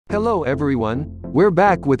Hello everyone, we're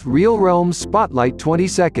back with Real Realms Spotlight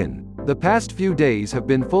 22nd. The past few days have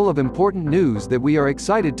been full of important news that we are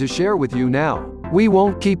excited to share with you now. We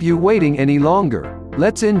won't keep you waiting any longer.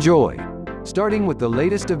 Let's enjoy. Starting with the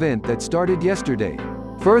latest event that started yesterday.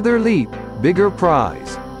 Further leap, bigger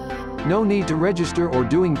prize. No need to register or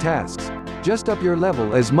doing tasks. Just up your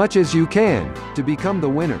level as much as you can to become the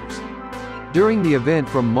winners. During the event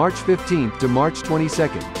from March 15th to March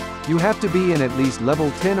 22nd, you have to be in at least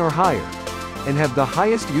level 10 or higher, and have the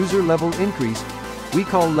highest user level increase, we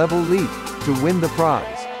call level leap, to win the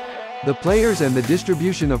prize. The players and the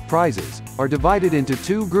distribution of prizes are divided into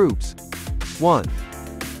two groups. 1.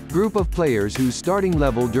 Group of players whose starting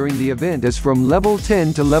level during the event is from level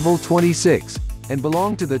 10 to level 26, and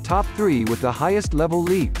belong to the top 3 with the highest level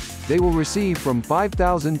leap. They will receive from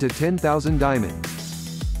 5,000 to 10,000 diamonds.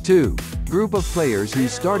 2. Group of players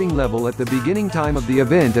whose starting level at the beginning time of the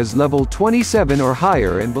event is level 27 or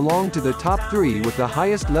higher and belong to the top 3 with the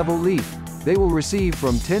highest level leap. They will receive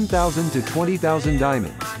from 10,000 to 20,000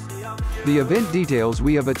 diamonds. The event details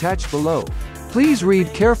we have attached below. Please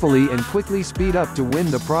read carefully and quickly speed up to win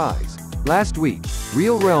the prize. Last week,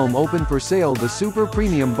 Real Realm opened for sale the Super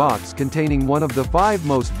Premium box containing one of the 5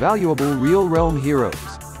 most valuable Real Realm heroes.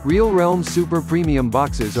 Real Realm Super Premium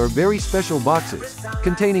boxes are very special boxes,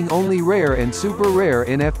 containing only rare and super rare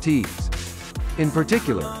NFTs. In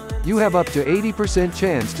particular, you have up to 80%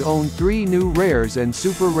 chance to own 3 new rares and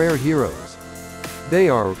super rare heroes. They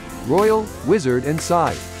are Royal, Wizard and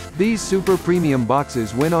Scythe. These Super Premium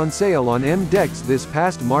boxes went on sale on MDEX this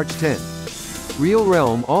past March 10th. Real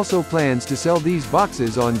Realm also plans to sell these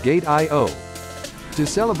boxes on Gate.io. To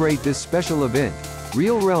celebrate this special event,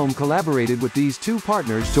 Real Realm collaborated with these two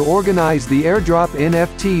partners to organize the Airdrop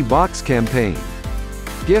NFT box campaign.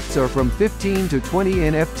 Gifts are from 15 to 20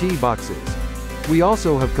 NFT boxes. We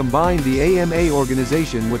also have combined the AMA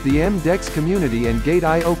organization with the MDEX community and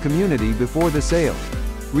Gate.io community before the sale.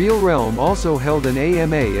 Real Realm also held an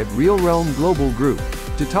AMA at Real Realm Global Group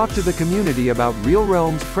to talk to the community about Real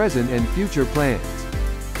Realm's present and future plans.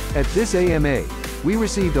 At this AMA, we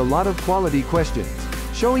received a lot of quality questions,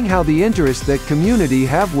 showing how the interest that community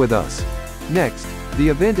have with us. Next, the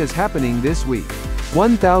event is happening this week.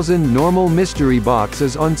 1,000 normal mystery box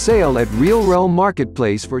is on sale at Real Realm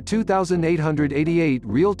Marketplace for 2,888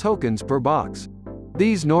 real tokens per box.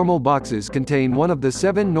 These normal boxes contain one of the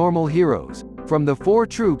 7 normal heroes from the 4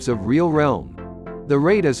 troops of Real Realm. The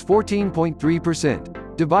rate is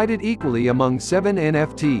 14.3%, divided equally among 7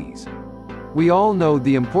 NFTs. We all know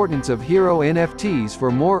the importance of hero NFTs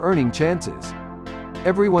for more earning chances.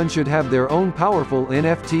 Everyone should have their own powerful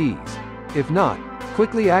NFTs. If not,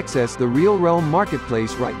 quickly access the Real Realm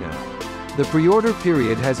Marketplace right now. The pre-order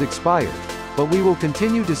period has expired, but we will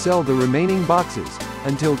continue to sell the remaining boxes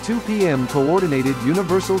until 2 p.m. Coordinated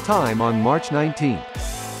Universal Time on March 19th.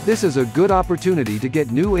 This is a good opportunity to get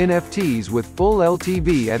new NFTs with full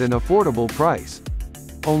LTV at an affordable price.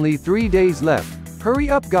 Only 3 days left. Hurry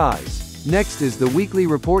up guys! Next is the weekly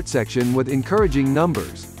report section with encouraging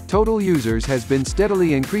numbers. Total users has been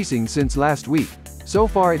steadily increasing since last week. So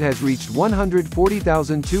far it has reached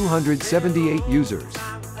 140,278 users.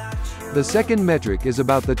 The second metric is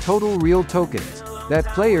about the total real tokens that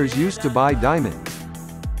players use to buy diamonds.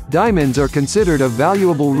 Diamonds are considered a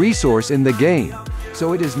valuable resource in the game,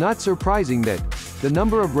 so it is not surprising that the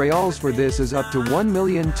number of reals for this is up to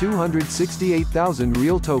 1,268,000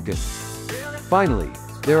 real tokens. Finally,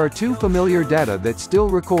 there are 2 familiar data that still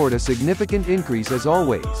record a significant increase as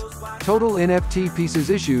always. Total NFT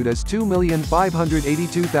pieces issued as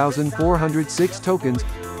 2,582,406 tokens.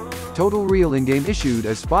 Total real in-game issued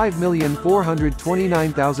as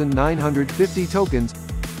 5,429,950 tokens.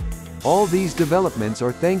 All these developments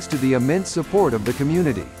are thanks to the immense support of the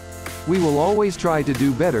community. We will always try to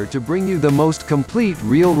do better to bring you the most complete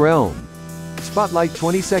Real Realm. Spotlight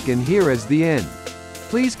 22nd here as the end.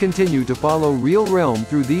 Please continue to follow Real Realm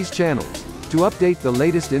through these channels to update the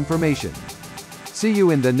latest information. See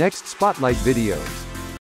you in the next Spotlight videos.